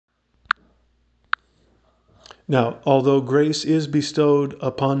Now, although grace is bestowed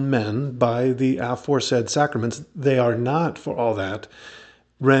upon men by the aforesaid sacraments, they are not, for all that,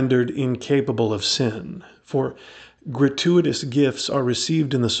 rendered incapable of sin. For gratuitous gifts are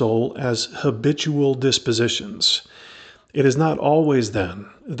received in the soul as habitual dispositions. It is not always, then,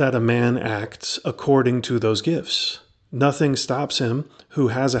 that a man acts according to those gifts. Nothing stops him who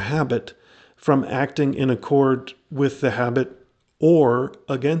has a habit from acting in accord with the habit or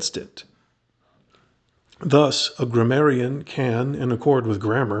against it. Thus, a grammarian can, in accord with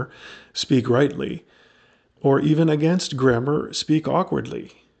grammar, speak rightly, or even against grammar, speak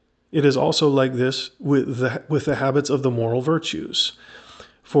awkwardly. It is also like this with the habits of the moral virtues.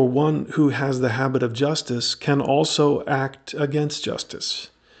 For one who has the habit of justice can also act against justice.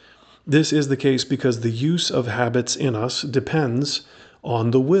 This is the case because the use of habits in us depends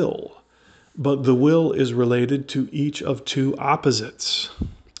on the will, but the will is related to each of two opposites.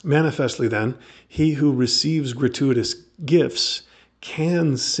 Manifestly, then, he who receives gratuitous gifts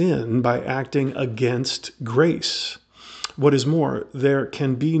can sin by acting against grace. What is more, there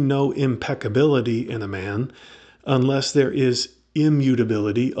can be no impeccability in a man unless there is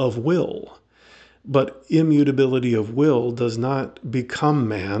immutability of will. But immutability of will does not become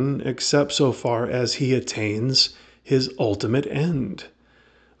man except so far as he attains his ultimate end.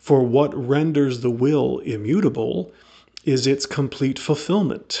 For what renders the will immutable is its complete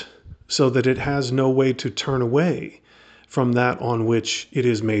fulfillment, so that it has no way to turn away from that on which it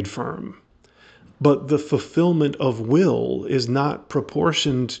is made firm. But the fulfillment of will is not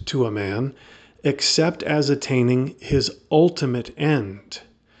proportioned to a man except as attaining his ultimate end.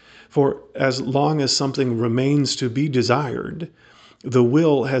 For as long as something remains to be desired, the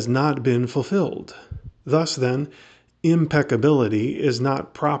will has not been fulfilled. Thus, then, impeccability is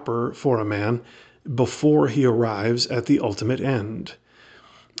not proper for a man before he arrives at the ultimate end.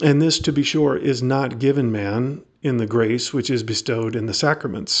 And this, to be sure, is not given man in the grace which is bestowed in the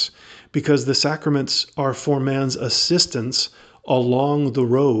sacraments, because the sacraments are for man's assistance along the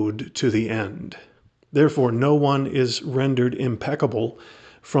road to the end. Therefore, no one is rendered impeccable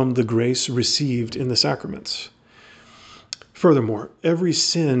from the grace received in the sacraments. Furthermore, every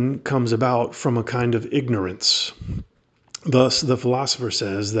sin comes about from a kind of ignorance. Thus, the philosopher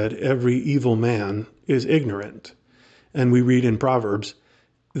says that every evil man is ignorant. And we read in Proverbs,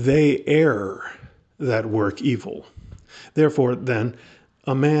 "They err that work evil." Therefore, then,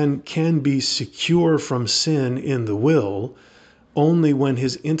 a man can be secure from sin in the will only when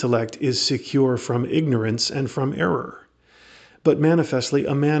his intellect is secure from ignorance and from error. But manifestly,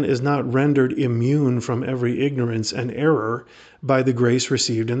 a man is not rendered immune from every ignorance and error by the grace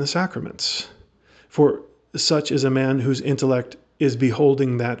received in the sacraments. For such is a man whose intellect is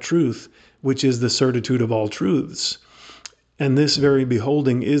beholding that truth which is the certitude of all truths. And this very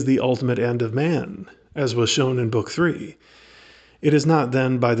beholding is the ultimate end of man, as was shown in Book 3. It is not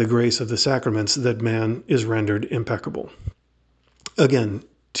then by the grace of the sacraments that man is rendered impeccable. Again,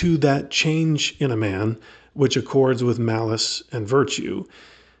 to that change in a man which accords with malice and virtue,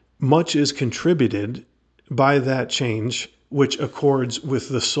 much is contributed by that change which accords with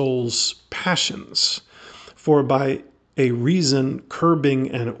the soul's passions. For by a reason curbing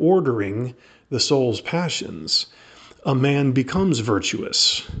and ordering the soul's passions, a man becomes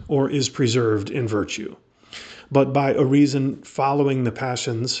virtuous or is preserved in virtue. But by a reason following the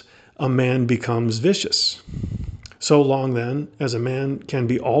passions, a man becomes vicious. So long, then, as a man can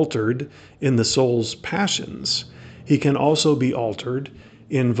be altered in the soul's passions, he can also be altered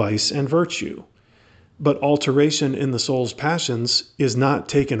in vice and virtue. But alteration in the soul's passions is not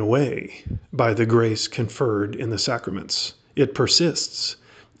taken away by the grace conferred in the sacraments. It persists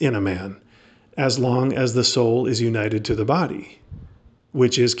in a man as long as the soul is united to the body,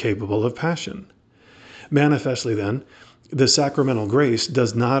 which is capable of passion. Manifestly, then, the sacramental grace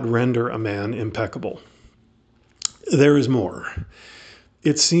does not render a man impeccable. There is more.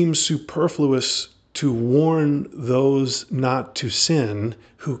 It seems superfluous to warn those not to sin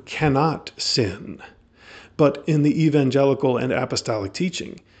who cannot sin. But in the evangelical and apostolic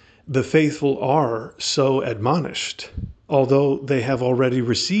teaching, the faithful are so admonished, although they have already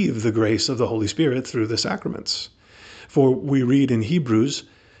received the grace of the Holy Spirit through the sacraments. For we read in Hebrews,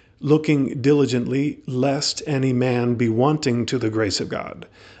 "Looking diligently, lest any man be wanting to the grace of God,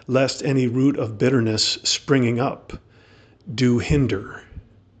 lest any root of bitterness springing up do hinder."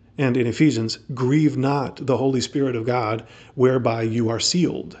 And in Ephesians, "Grieve not the Holy Spirit of God, whereby you are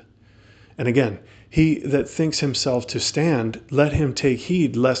sealed." And again, "He that thinks himself to stand, let him take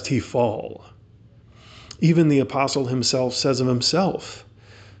heed lest he fall." Even the apostle himself says of himself,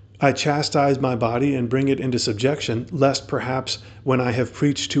 I chastise my body and bring it into subjection, lest perhaps when I have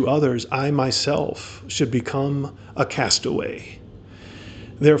preached to others, I myself should become a castaway.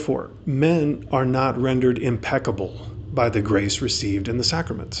 Therefore, men are not rendered impeccable by the grace received in the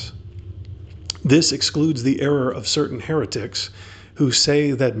sacraments. This excludes the error of certain heretics who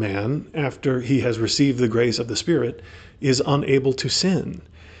say that man, after he has received the grace of the Spirit, is unable to sin,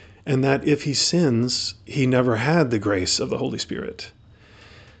 and that if he sins, he never had the grace of the Holy Spirit.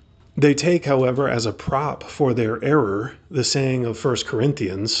 They take, however, as a prop for their error the saying of 1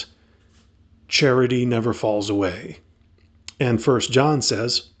 Corinthians, charity never falls away. And 1 John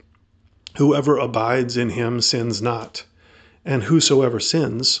says, whoever abides in him sins not, and whosoever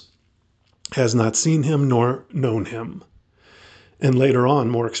sins has not seen him nor known him. And later on,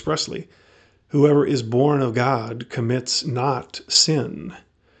 more expressly, whoever is born of God commits not sin,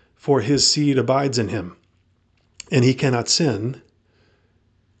 for his seed abides in him, and he cannot sin,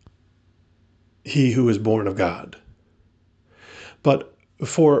 he who is born of God. But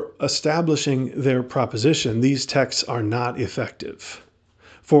for establishing their proposition, these texts are not effective.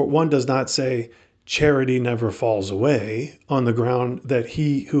 For one does not say, charity never falls away, on the ground that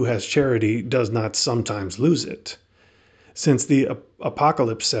he who has charity does not sometimes lose it. Since the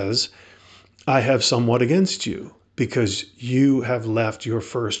Apocalypse says, I have somewhat against you, because you have left your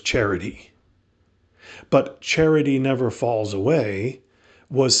first charity. But charity never falls away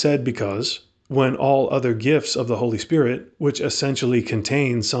was said because when all other gifts of the Holy Spirit, which essentially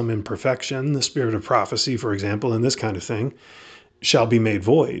contain some imperfection, the spirit of prophecy, for example, and this kind of thing, shall be made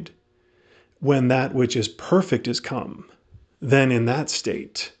void, when that which is perfect is come, then in that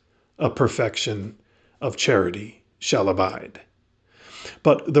state a perfection of charity shall abide.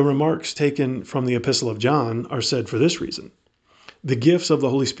 But the remarks taken from the Epistle of John are said for this reason. The gifts of the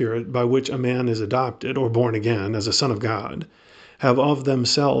Holy Spirit by which a man is adopted or born again as a son of God have of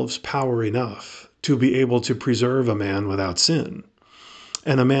themselves power enough to be able to preserve a man without sin.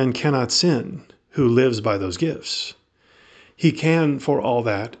 And a man cannot sin who lives by those gifts. He can, for all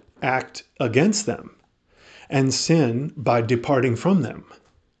that, act against them and sin by departing from them.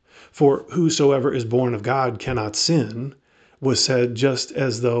 For whosoever is born of God cannot sin was said just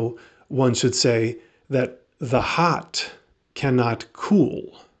as though one should say that the hot cannot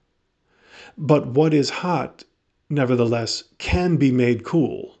cool. But what is hot, nevertheless, can be made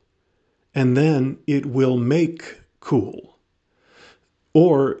cool, and then it will make cool.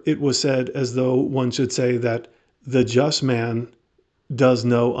 Or it was said as though one should say that the just man does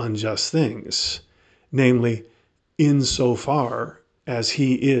no unjust things, namely, insofar as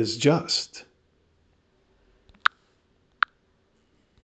he is just.